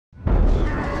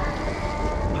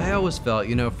I always felt,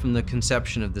 you know, from the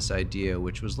conception of this idea,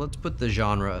 which was let's put the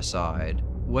genre aside,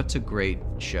 what's a great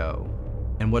show?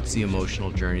 And what's the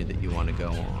emotional journey that you want to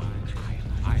go on?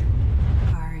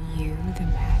 Are you the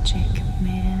magic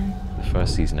man? The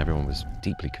first season, everyone was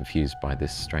deeply confused by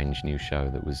this strange new show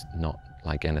that was not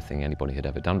like anything anybody had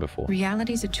ever done before.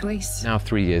 Reality's a choice. Now,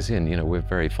 3 years in, you know, we're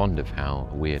very fond of how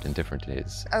weird and different it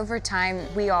is. Over time,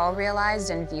 we all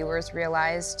realized, and viewers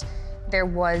realized, there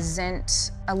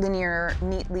wasn't a linear,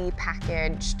 neatly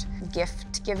packaged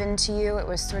gift given to you. It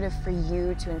was sort of for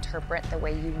you to interpret the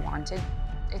way you wanted.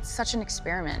 It's such an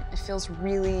experiment. It feels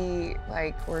really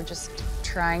like we're just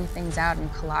trying things out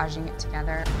and collaging it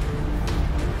together.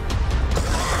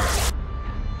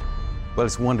 Well,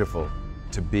 it's wonderful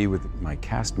to be with my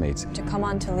castmates. To come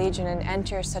onto Legion and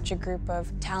enter such a group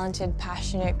of talented,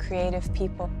 passionate, creative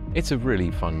people. It's a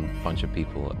really fun bunch of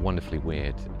people, wonderfully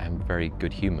weird and very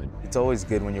good-humored. It's always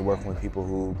good when you're working with people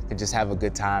who can just have a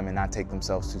good time and not take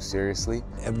themselves too seriously.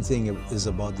 Everything is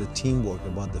about the teamwork,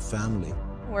 about the family.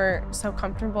 We're so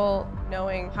comfortable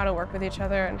knowing how to work with each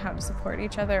other and how to support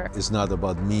each other. It's not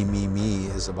about me, me, me.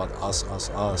 It's about us, us,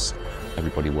 us.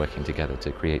 Everybody working together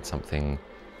to create something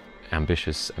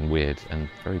ambitious and weird and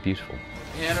very beautiful.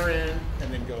 Enter in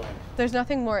and then go in. There's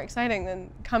nothing more exciting than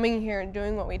coming here and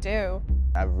doing what we do.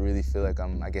 I really feel like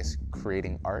I'm, I guess,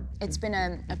 creating art. It's been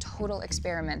a total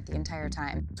experiment the entire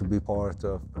time. To be part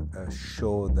of a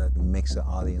show that makes the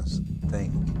audience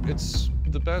think. It's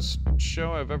the best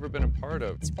show I've ever been a part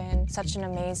of. It's been such an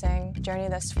amazing journey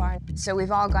thus far. So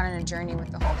we've all gone on a journey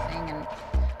with the whole thing,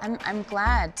 and I'm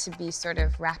glad to be sort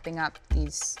of wrapping up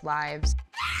these lives.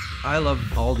 I love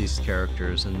all these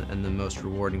characters, and the most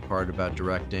rewarding part about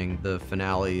directing the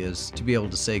finale is to be able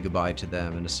to say goodbye to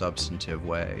them in a substantive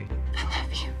way. I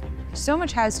love you. So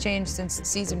much has changed since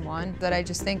season 1 that I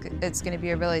just think it's going to be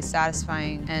a really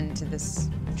satisfying end to this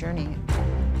journey.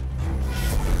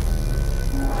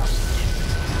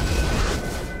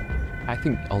 I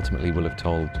think ultimately we'll have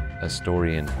told a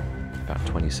story in about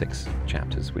 26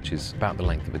 chapters, which is about the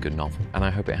length of a good novel. And I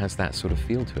hope it has that sort of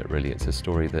feel to it, really. It's a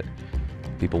story that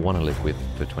people want to live with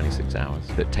for 26 hours,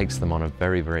 that takes them on a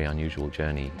very, very unusual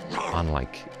journey,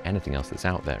 unlike anything else that's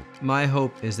out there. My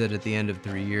hope is that at the end of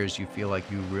 3 years, you feel like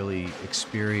you really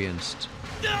experienced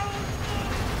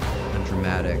a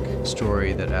dramatic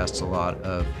story that asked a lot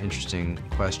of interesting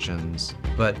questions,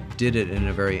 but did it in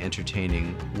a very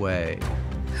entertaining way.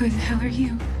 Who the hell are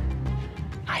you?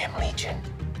 I am Legion.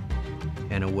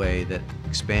 In a way that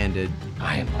expanded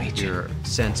your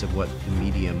sense of what the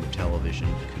medium of television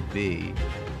could be.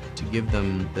 To give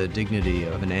them the dignity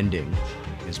of an ending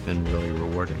has been really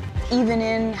rewarding. Even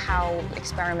in how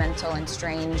experimental and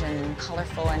strange and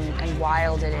colorful and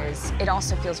wild it is, it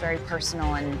also feels very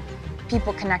personal, and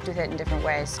people connect with it in different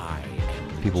ways.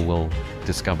 People will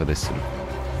discover this sort of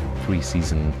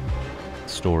 3-season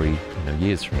story,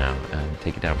 years from now, and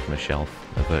take it down from a shelf,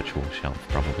 a virtual shelf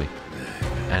probably,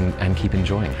 and keep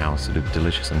enjoying how sort of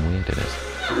delicious and weird it is.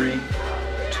 3,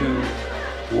 2,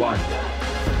 1.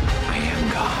 I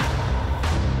am God.